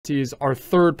are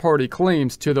third-party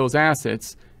claims to those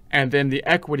assets, and then the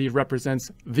equity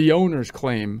represents the owner's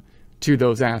claim to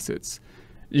those assets.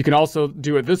 You can also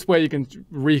do it this way. You can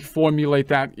reformulate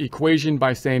that equation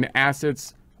by saying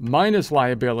assets minus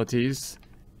liabilities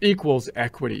equals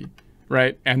equity,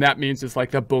 right? And that means it's like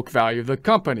the book value of the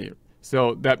company.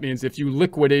 So that means if you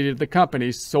liquidated the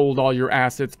company, sold all your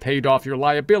assets, paid off your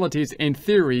liabilities, in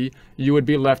theory, you would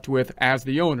be left with, as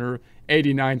the owner,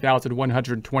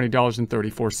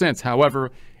 $89,120.34. However,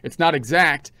 it's not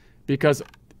exact because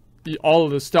all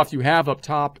of the stuff you have up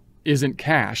top isn't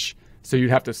cash. So you'd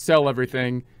have to sell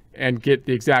everything and get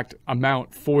the exact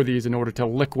amount for these in order to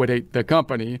liquidate the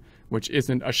company, which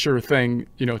isn't a sure thing,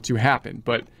 to happen.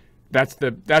 But that's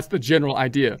the general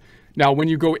idea. Now, when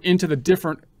you go into the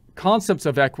different concepts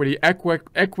of equity,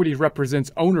 equity represents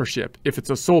ownership. If it's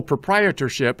a sole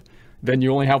proprietorship, then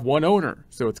you only have one owner.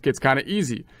 So it gets kind of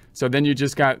easy. So then you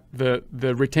just got the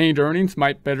retained earnings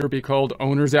might better be called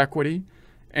owner's equity.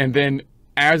 And then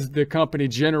as the company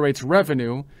generates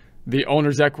revenue, the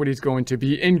owner's equity is going to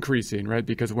be increasing, right?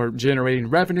 Because we're generating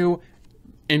revenue,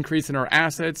 increasing our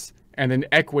assets, and then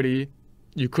equity,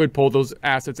 you could pull those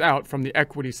assets out from the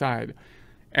equity side.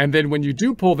 And then when you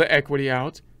do pull the equity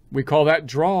out, we call that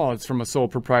draws from a sole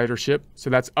proprietorship.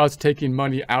 So that's us taking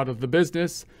money out of the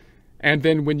business. And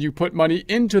then when you put money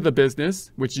into the business,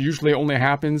 which usually only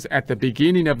happens at the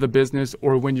beginning of the business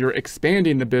or when you're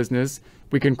expanding the business,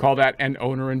 we can call that an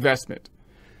owner investment.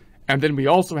 And then we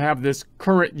also have this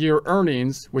current year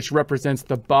earnings, which represents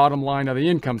the bottom line of the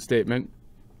income statement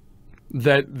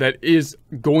that is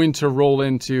going to roll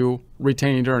into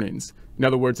retained earnings. In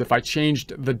other words, if I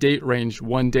changed the date range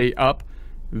one day up,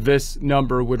 this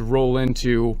number would roll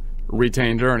into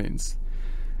retained earnings.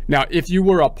 Now, if you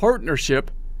were a partnership,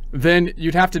 then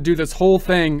you'd have to do this whole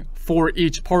thing for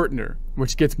each partner,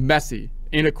 which gets messy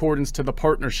in accordance to the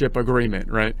partnership agreement,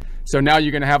 right? So now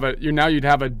you're going to have you'd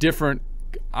have a different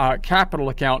capital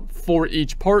account for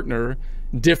each partner,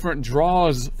 different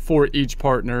draws for each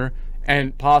partner,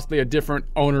 and possibly a different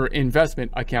owner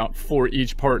investment account for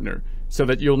each partner, so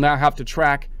that you'll now have to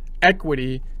track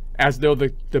equity as though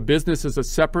the business is a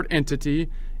separate entity,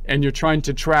 and you're trying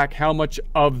to track how much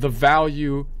of the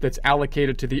value that's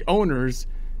allocated to the owners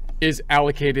is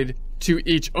allocated to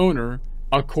each owner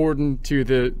according to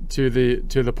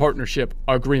the partnership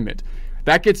agreement.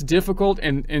 That gets difficult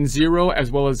in Xero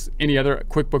as well as any other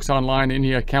QuickBooks Online,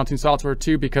 any accounting software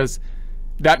too, because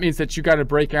that means that you got to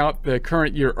break out the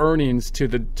current year earnings to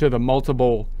the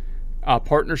multiple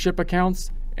partnership accounts,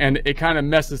 and it kind of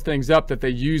messes things up that they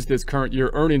use this current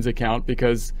year earnings account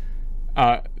because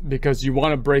you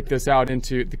want to break this out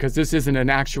because this isn't an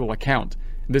actual account.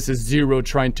 This is Xero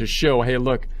trying to show, hey,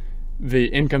 look, the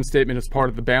income statement is part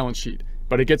of the balance sheet.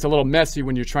 But it gets a little messy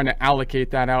when you're trying to allocate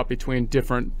that out between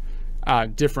different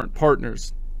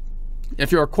partners.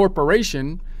 If you're a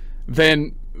corporation,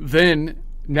 then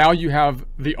now you have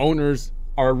the owners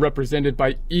are represented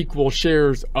by equal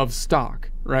shares of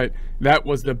stock, right? That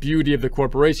was the beauty of the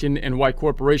corporation and why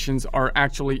corporations are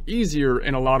actually easier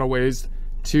in a lot of ways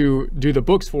to do the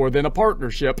books for than a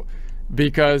partnership,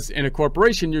 because in a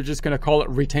corporation, you're just going to call it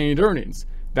retained earnings.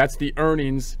 That's the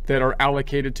earnings that are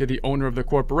allocated to the owner of the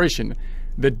corporation.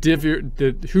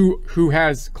 Who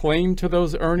has claim to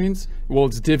those earnings? Well,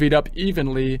 it's divvied up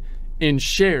evenly in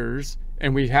shares,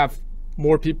 and we have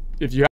more people. If you have